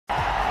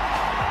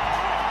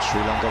Sri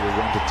Lanka will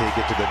want to take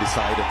it to the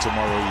decider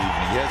tomorrow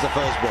evening. Here's the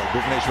first ball.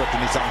 Bhuvneshwar to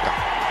Nisanka.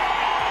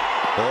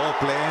 Oh,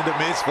 playing the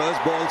miss.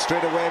 First ball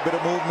straight away. Bit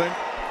of movement.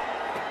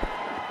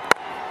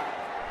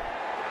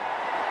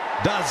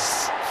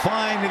 Does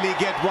finally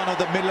get one of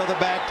the middle of the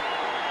bat.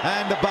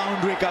 And the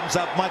boundary comes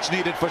up. Much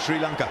needed for Sri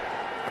Lanka.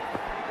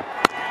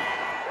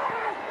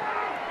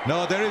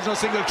 No, there is no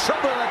single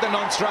trouble at the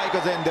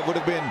non-strikers end. There would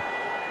have been.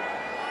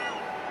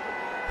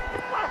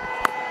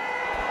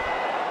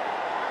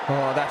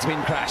 Oh, that's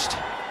been crashed.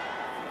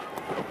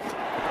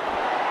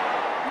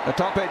 The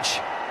top edge.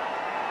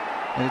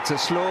 It's a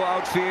slow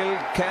outfield.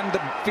 Can the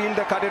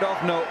fielder cut it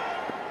off? No.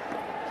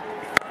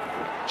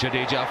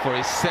 Jadeja for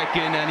his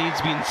second, and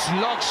he's been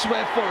slog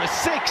swept for a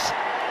six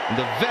in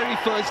the very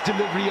first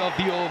delivery of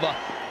the over.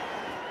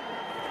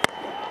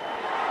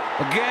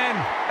 Again.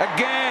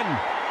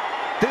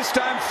 This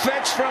time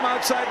fetched from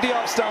outside the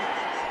off stump.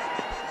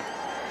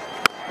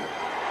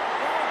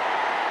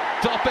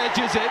 Top edge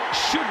is it,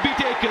 should be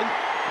taken.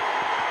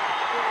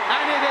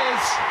 And it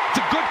is. It's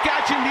a good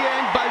catch in the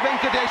end by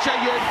Venkatesh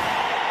Iyer.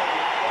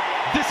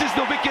 This is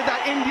the wicket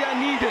that India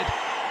needed.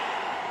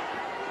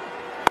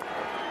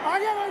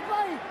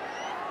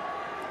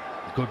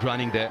 Good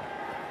running there.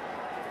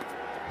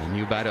 A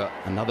new batter,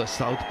 another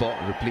southpaw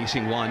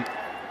replacing one.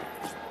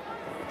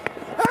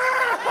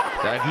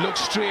 That looks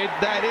straight.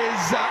 That is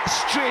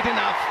straight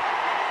enough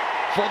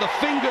for the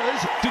fingers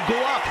to go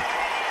up.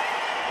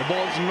 The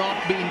ball's not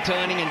been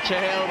turning in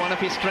Chahal, one of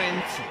his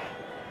strengths.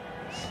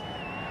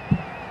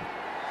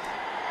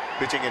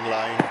 Pitching in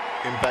line,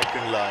 impact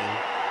in line,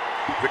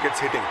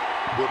 wickets hitting.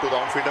 Go to the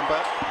on-field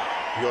umpire.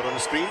 You're on the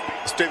screen.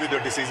 Stay with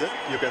your decision.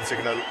 You can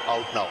signal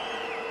out now.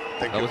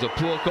 Thank you. That was a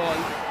poor call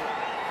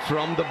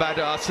from the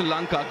batter. Sri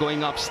Lanka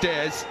going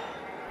upstairs.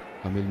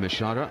 Kamil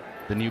Mishara,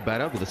 the new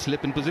batter, with a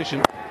slip in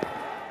position.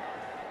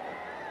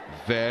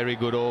 Very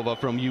good over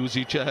from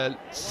Yuzi Chahal.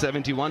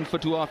 71 for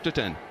 2 after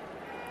 10.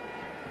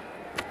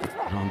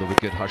 Around the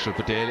wicket, Harshal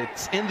Patel.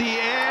 It's in the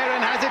air,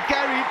 and has it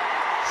carried?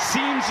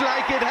 Seems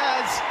like it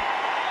has.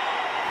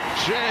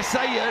 Shreyas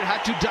Iyer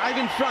had to dive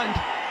in front.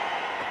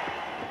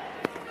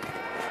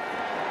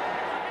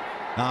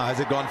 Now has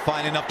it gone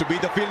fine enough to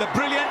beat the fielder?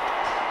 Brilliant.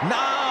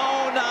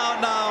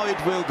 Now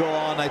it will go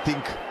on, I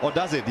think. Or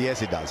does it?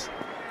 Yes, it does.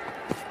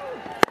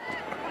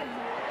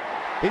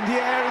 In the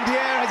air,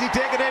 has he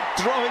taken it?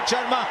 Rohit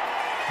Sharma.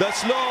 The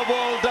slow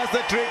ball does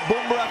the trick.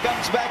 Bumrah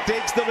comes back,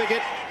 takes the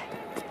wicket.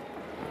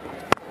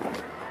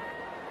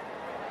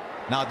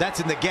 Now that's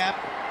in the gap.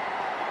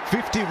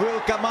 50 will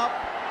come up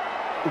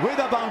with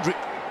a boundary.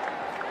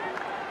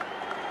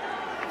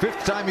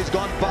 5th time he's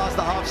gone past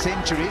the half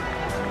century.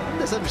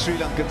 There's some Sri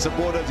Lankan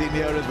supporters in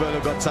here as well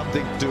who've got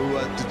something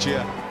to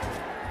cheer.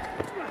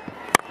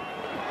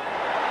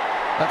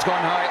 That's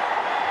gone high.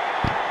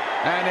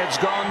 And it's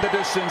gone the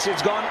distance.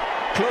 It's gone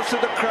close to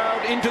the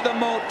crowd, into the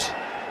moat.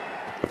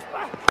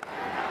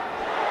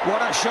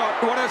 What a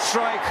shot, what a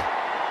strike.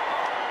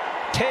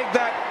 Take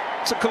that.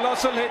 It's a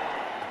colossal hit.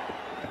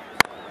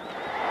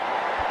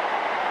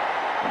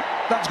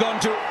 That's gone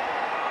too.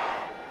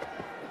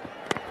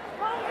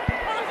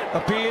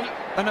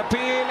 An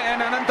appeal,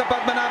 and Ananta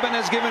Padmanabhan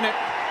has given it.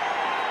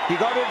 He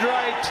got it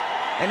right,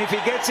 and if he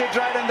gets it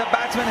right and the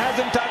batsman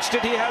hasn't touched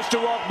it, he has to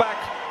walk back.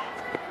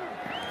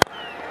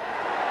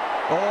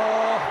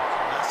 Oh,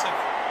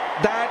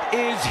 that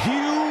is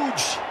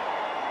huge.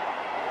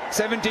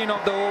 17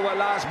 of the over,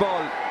 last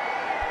ball.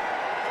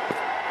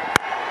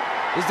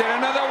 Is there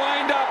another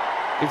wind-up?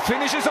 It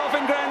finishes off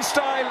in grand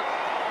style.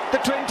 The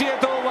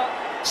 20th over,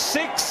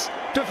 6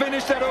 to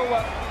finish that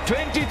over.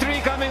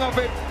 23 coming off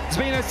it. It's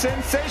been a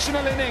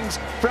sensational innings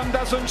from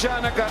Dasun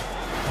Shanaka.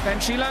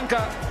 And Sri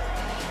Lanka,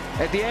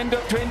 at the end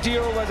of 20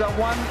 overs, are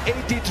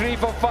 183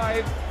 for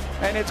 5.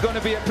 And it's going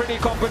to be a pretty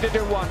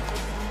competitive one.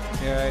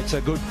 Yeah, it's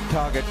a good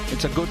target.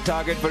 It's a good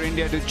target for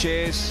India to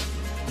chase.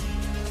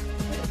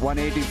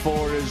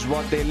 184 is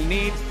what they'll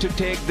need to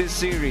take this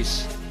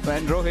series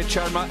when Rohit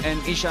Sharma and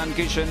Ishan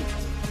Kishan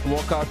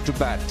walk out to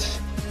bat.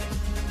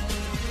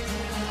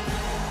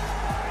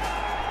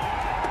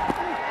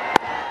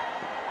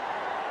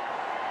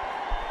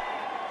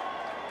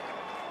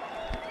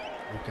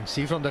 You can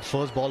see from that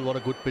first ball what a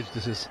good pitch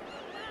this is.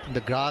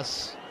 The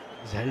grass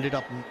has held it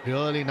up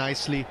really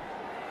nicely.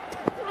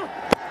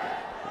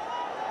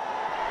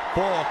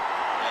 4.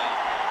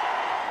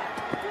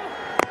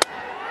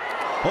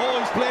 Oh,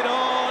 he's played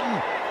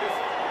on.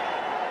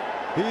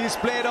 He's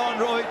played on.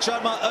 Rohit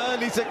Sharma,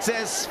 early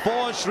success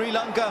for Sri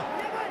Lanka.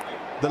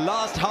 The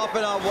last half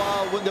an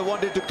hour when they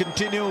wanted to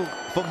continue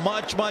for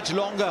much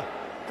longer.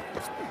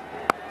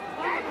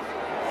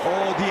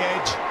 Oh, the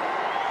edge.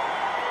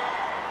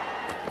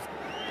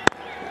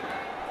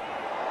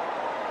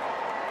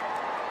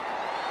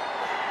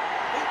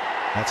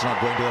 That's not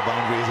going to the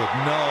boundary, is it?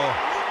 No.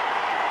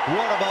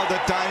 What about the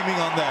timing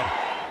on that?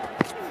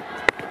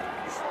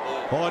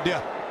 Oh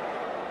dear.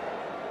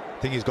 I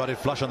think he's got it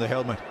flush on the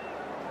helmet.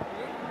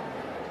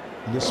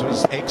 This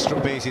was extra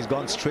pace. He's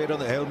gone straight on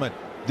the helmet.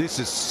 This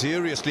is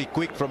seriously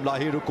quick from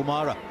Lahiru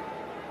Kumara.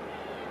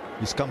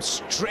 He's come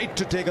straight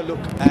to take a look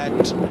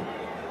at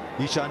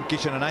Ishan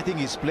Kishan, and I think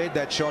he's played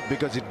that shot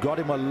because it got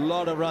him a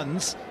lot of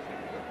runs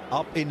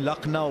up in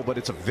Lucknow, but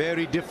it's a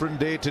very different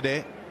day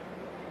today.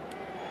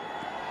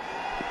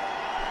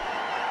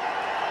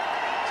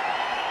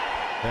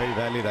 Very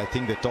valid. I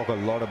think they talk a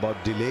lot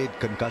about delayed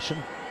concussion,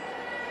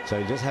 so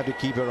you just have to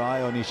keep your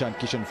eye on Ishan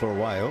Kishan for a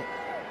while.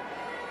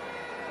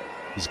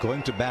 He's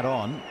going to bat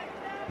on.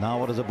 Now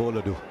what does the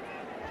bowler do?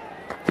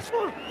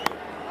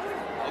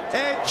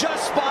 A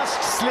just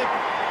past slip.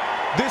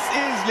 This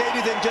is,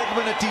 ladies and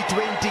gentlemen, a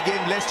T20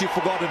 game, lest you've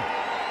forgotten,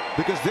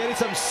 because there is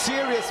some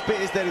serious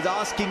pace that is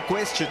asking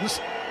questions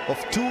of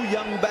two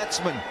young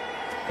batsmen.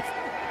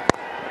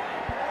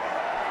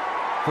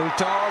 Full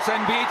toss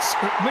and beats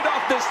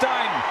mid-off this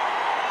time.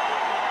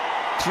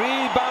 3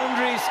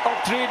 boundaries of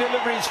 3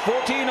 deliveries,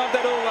 14 of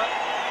that over.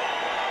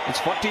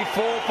 It's 44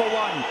 for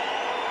 1.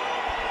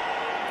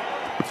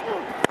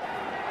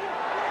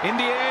 In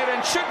the air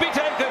and should be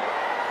taken.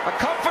 A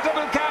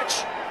comfortable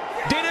catch.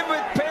 Did it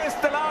with pace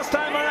the last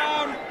time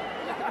around.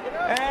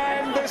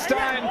 And this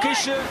time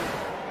Kishan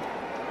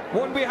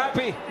won't be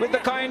happy with the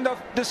kind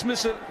of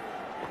dismissal.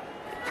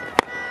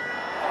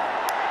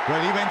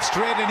 Well, he went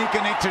straight and he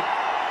connected.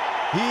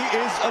 He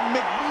is a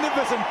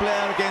magnificent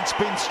player against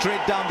spin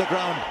straight down the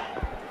ground.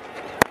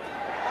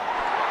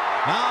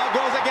 Now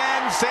goes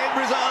again, same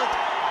result.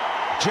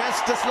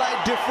 Just a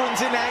slight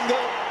difference in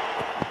angle.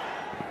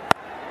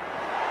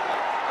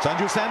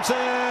 Sanju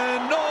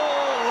Samson, no!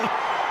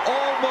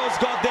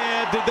 Almost got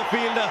there, did the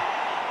fielder.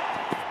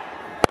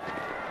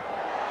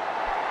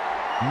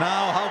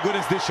 Now, how good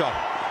is this shot?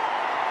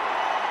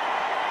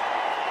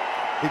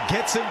 It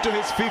gets him to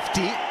his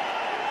 50,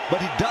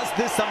 but he does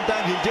this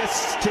sometimes. He'll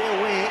just stay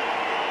away,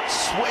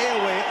 sway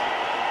away,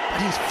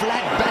 but he's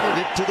flat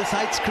batted it to the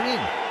side screen.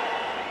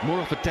 More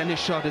of a tennis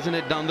shot, isn't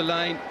it, down the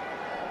line?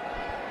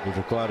 It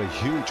required a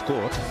huge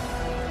court.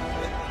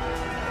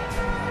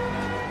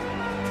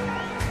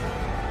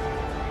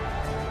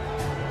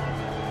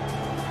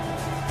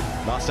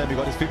 Last time he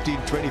got his 50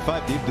 in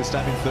 25 deep, this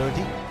time in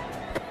 30.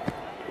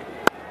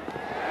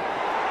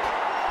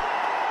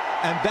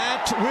 And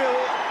that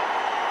will,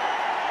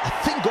 I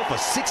think, go for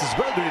 6 as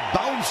well, but it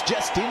bounced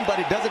just in, but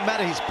it doesn't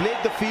matter. He's played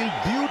the field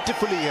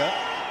beautifully here.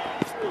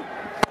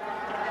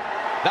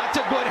 That's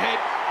a good hit.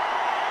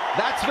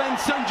 That's when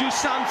Sanju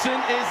Samson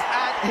is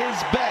at his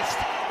best.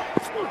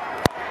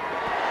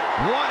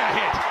 What a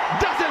hit.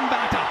 Doesn't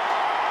matter.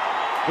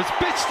 Was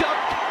pitched up,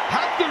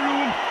 had the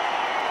room,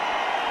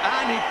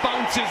 and he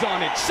bounces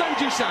on it.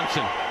 Sanju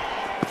Samson.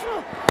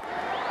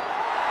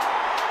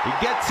 He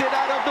gets it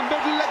out of the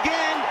middle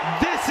again.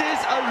 This is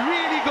a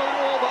really good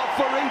over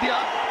for India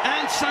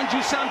and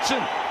Sanju Samson.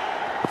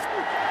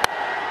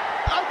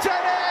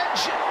 Outside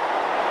edge.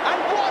 And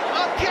what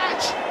a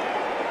catch.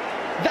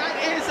 That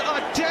is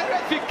a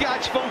terrific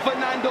catch from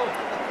Fernando.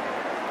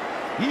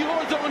 He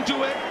holds on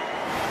to it.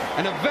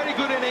 And a very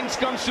good innings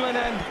comes to an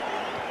end.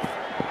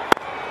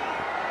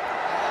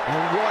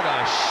 And what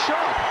a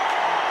shot.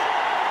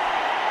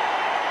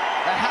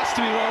 That has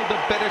to be one of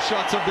the better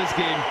shots of this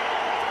game.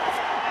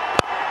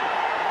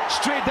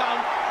 Straight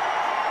down.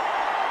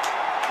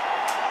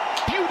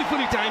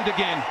 Beautifully timed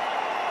again.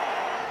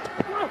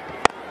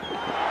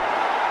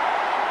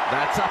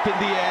 That's up in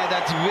the air.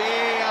 That's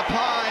way up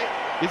high.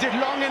 Is it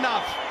long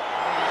enough?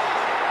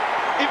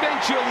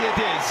 Eventually it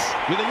is.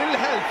 With a little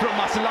help from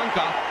Sri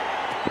Lanka.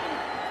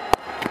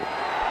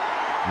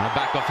 Now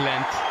back of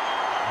length.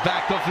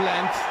 Back of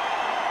length.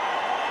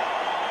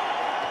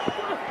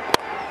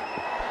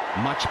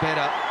 Much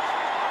better.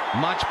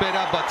 Much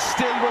better, but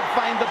still would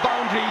find the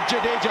boundary.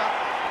 Jadeja.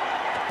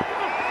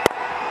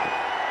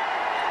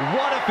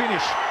 What a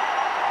finish.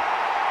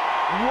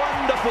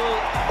 Wonderful,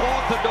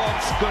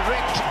 orthodox,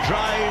 correct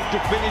drive to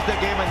finish the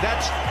game, and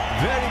that's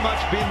very much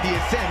been the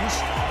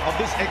essence of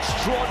this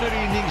extraordinary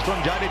innings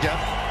from Jadeja,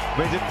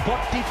 where the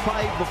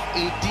 45 of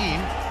 18,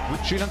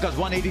 with Sri Lanka's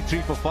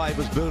 183 for 5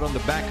 was built on the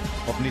back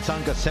of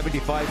Nisanka's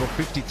 75 of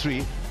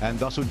 53, and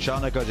Dasun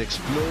Shanaka's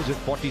explosive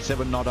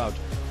 47 not out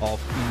of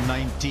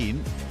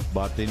 19.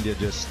 But India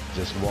just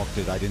walked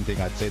it. I didn't think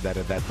I'd say that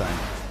at that time.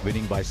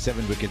 Winning by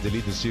 7 wickets, they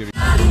lead the series.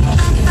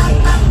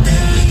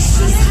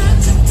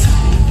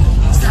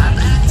 Stop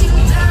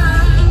acting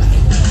dumb.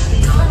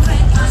 Don't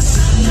make us